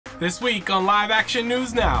This week on Live Action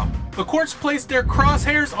News Now, the courts placed their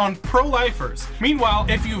crosshairs on pro-lifers. Meanwhile,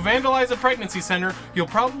 if you vandalize a pregnancy center, you'll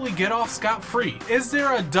probably get off scot-free. Is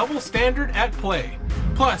there a double standard at play?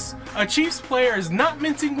 Plus, a Chiefs player is not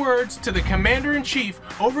mincing words to the commander-in-chief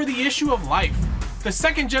over the issue of life. The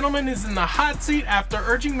second gentleman is in the hot seat after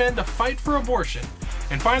urging men to fight for abortion.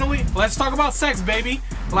 And finally, let's talk about sex, baby.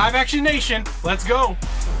 Live Action Nation, let's go.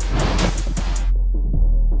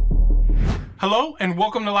 Hello and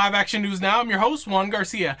welcome to Live Action News Now. I'm your host, Juan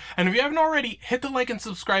Garcia. And if you haven't already, hit the like and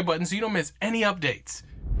subscribe button so you don't miss any updates.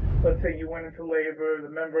 Let's say you went into labor, the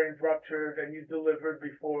membrane's ruptured, and you delivered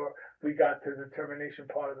before we got to the termination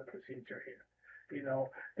part of the procedure here. You know,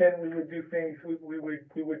 then we would do things, we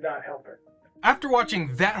would not help it. After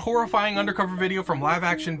watching that horrifying undercover video from Live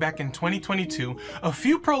Action back in 2022, a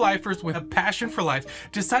few pro-lifers with a passion for life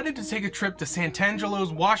decided to take a trip to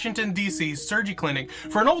Santangelo's Washington, D.C. surgery clinic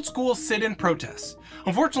for an old school sit-in protest.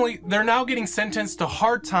 Unfortunately, they're now getting sentenced to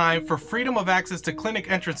hard time for Freedom of Access to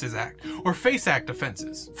Clinic Entrances Act, or FACE Act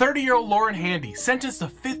offenses. 30-year-old Lauren Handy sentenced to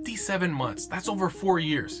 57 months, that's over 4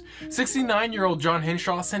 years. 69-year-old John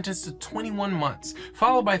Hinshaw sentenced to 21 months,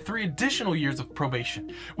 followed by 3 additional years of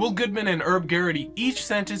probation. Will Goodman and Herb Garrity each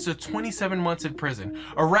sentenced to 27 months in prison.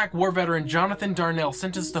 Iraq war veteran Jonathan Darnell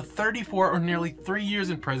sentenced to 34 or nearly 3 years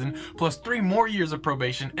in prison, plus 3 more years of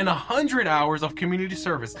probation and 100 hours of community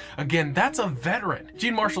service. Again, that's a veteran.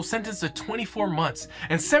 Gene Marshall sentenced to 24 months,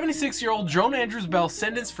 and 76-year-old Joan Andrews Bell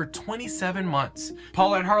sentenced for 27 months.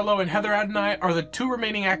 Paulette Harlow and Heather Adonai are the 2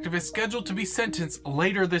 remaining activists scheduled to be sentenced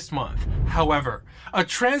later this month. However, a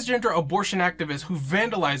transgender abortion activist who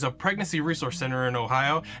vandalized a pregnancy resource center in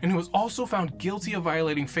Ohio and who was also found guilty of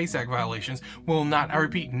violating FACE Act violations will not, I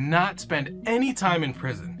repeat, not spend any time in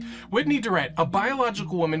prison. Whitney Durant, a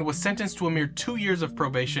biological woman, was sentenced to a mere 2 years of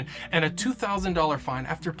probation and a $2,000 fine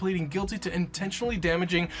after pleading guilty to intentionally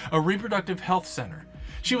damaging a reproductive health center.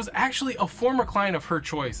 She was actually a former client of her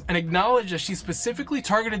choice and acknowledged that she specifically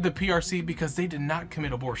targeted the PRC because they did not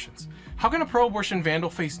commit abortions. How can a pro-abortion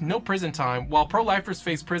vandal face no prison time while pro-lifers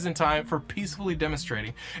face prison time for peacefully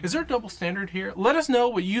demonstrating? Is there a double standard here? Let us know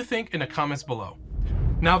what you think in the comments below.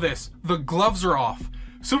 Now this, the gloves are off.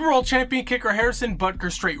 Super Bowl champion kicker Harrison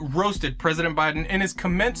Butker straight roasted President Biden in his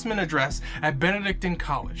commencement address at Benedictine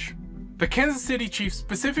College. The Kansas City Chiefs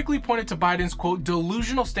specifically pointed to Biden's, quote,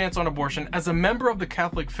 delusional stance on abortion as a member of the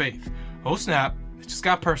Catholic faith. Oh snap, it just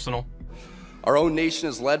got personal. Our own nation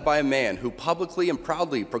is led by a man who publicly and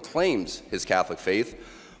proudly proclaims his Catholic faith,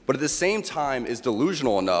 but at the same time is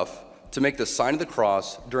delusional enough to make the sign of the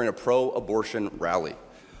cross during a pro-abortion rally.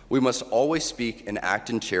 We must always speak and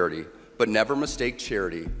act in charity, but never mistake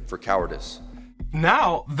charity for cowardice.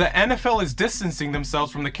 Now, the NFL is distancing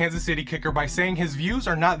themselves from the Kansas City kicker by saying his views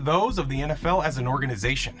are not those of the NFL as an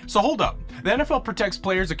organization. So hold up, the NFL protects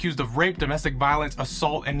players accused of rape, domestic violence,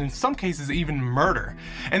 assault, and in some cases even murder.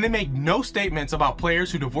 And they make no statements about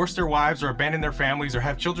players who divorce their wives or abandon their families or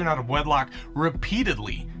have children out of wedlock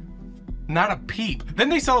repeatedly. Not a peep. Then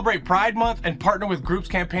they celebrate Pride Month and partner with groups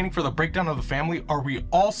campaigning for the breakdown of the family. Are we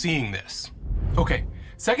all seeing this? Okay.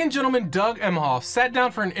 Second gentleman Doug Emhoff sat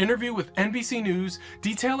down for an interview with NBC News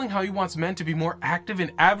detailing how he wants men to be more active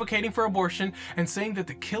in advocating for abortion and saying that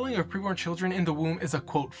the killing of preborn children in the womb is a,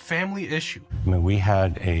 quote, family issue. I mean, we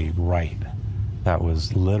had a right that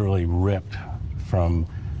was literally ripped from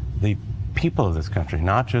the people of this country,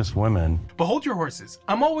 not just women. But hold your horses.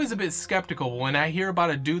 I'm always a bit skeptical when I hear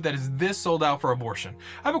about a dude that is this sold out for abortion.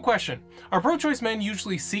 I have a question. Are pro-choice men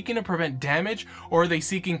usually seeking to prevent damage, or are they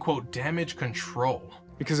seeking, quote, damage control?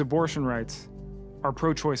 Because abortion rights are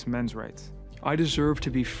pro-choice men's rights. I deserve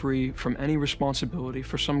to be free from any responsibility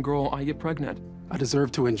for some girl I get pregnant. I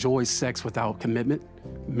deserve to enjoy sex without commitment,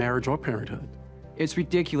 marriage, or parenthood. It's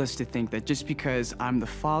ridiculous to think that just because I'm the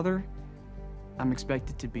father, I'm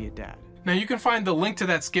expected to be a dad. Now you can find the link to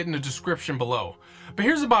that skit in the description below. But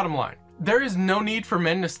here's the bottom line. There is no need for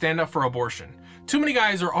men to stand up for abortion. Too many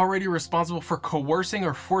guys are already responsible for coercing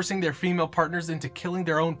or forcing their female partners into killing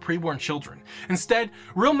their own preborn children. Instead,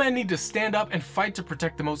 real men need to stand up and fight to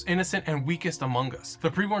protect the most innocent and weakest among us, the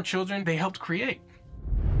preborn children they helped create.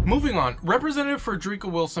 Moving on, Representative Frederica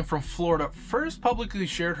Wilson from Florida first publicly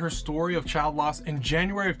shared her story of child loss in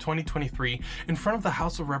January of 2023 in front of the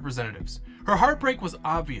House of Representatives. Her heartbreak was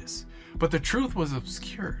obvious, but the truth was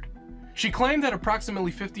obscured. She claimed that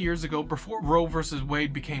approximately 50 years ago, before Roe v.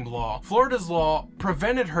 Wade became law, Florida's law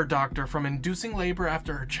prevented her doctor from inducing labor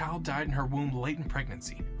after her child died in her womb late in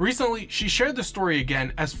pregnancy. Recently, she shared the story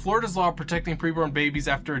again as Florida's law protecting preborn babies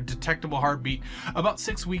after a detectable heartbeat, about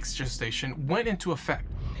 6 weeks gestation, went into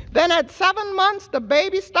effect. Then at 7 months, the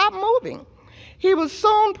baby stopped moving. He was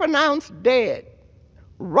soon pronounced dead.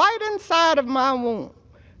 right inside of my womb,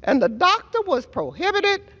 and the doctor was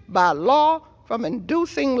prohibited by law from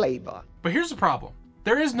inducing labor. But here's the problem.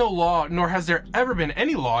 There is no law, nor has there ever been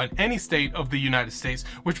any law in any state of the United States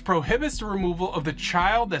which prohibits the removal of the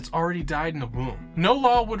child that's already died in the womb. No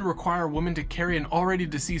law would require a woman to carry an already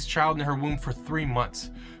deceased child in her womb for 3 months.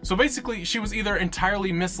 So basically, she was either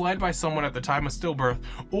entirely misled by someone at the time of stillbirth,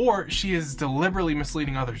 or she is deliberately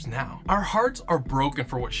misleading others now. Our hearts are broken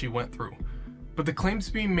for what she went through, but the claims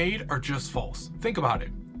being made are just false. Think about it.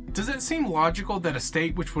 Does it seem logical that a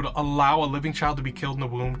state which would allow a living child to be killed in the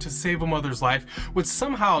womb to save a mother's life would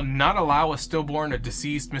somehow not allow a stillborn, a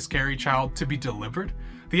deceased, miscarried child to be delivered?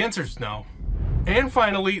 The answer is no. And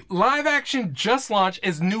finally, Live Action just launched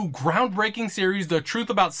its new groundbreaking series, The Truth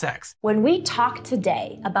About Sex. When we talk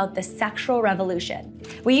today about the sexual revolution,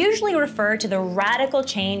 we usually refer to the radical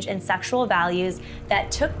change in sexual values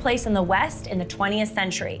that took place in the West in the 20th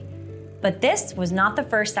century. But this was not the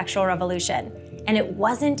first sexual revolution. And it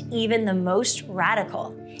wasn't even the most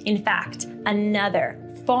radical. In fact, another,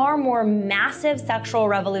 far more massive sexual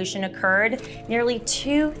revolution occurred nearly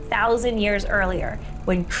 2,000 years earlier,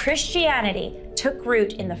 when Christianity took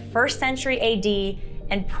root in the 1st century AD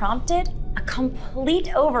and prompted a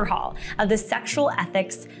complete overhaul of the sexual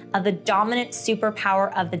ethics of the dominant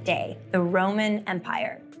superpower of the day, the Roman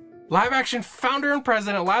Empire. Live Action founder and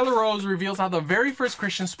president Lila Rose reveals how the very first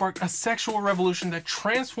Christians sparked a sexual revolution that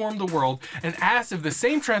transformed the world, and asks if the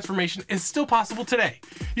same transformation is still possible today.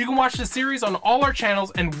 You can watch the series on all our channels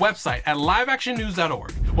and website at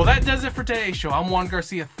liveactionnews.org. Well, that does it for today's show. I'm Juan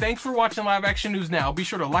Garcia. Thanks for watching Live Action News Now. Be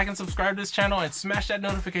sure to like and subscribe to this channel and smash that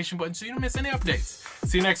notification button so you don't miss any updates.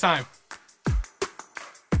 See you next time.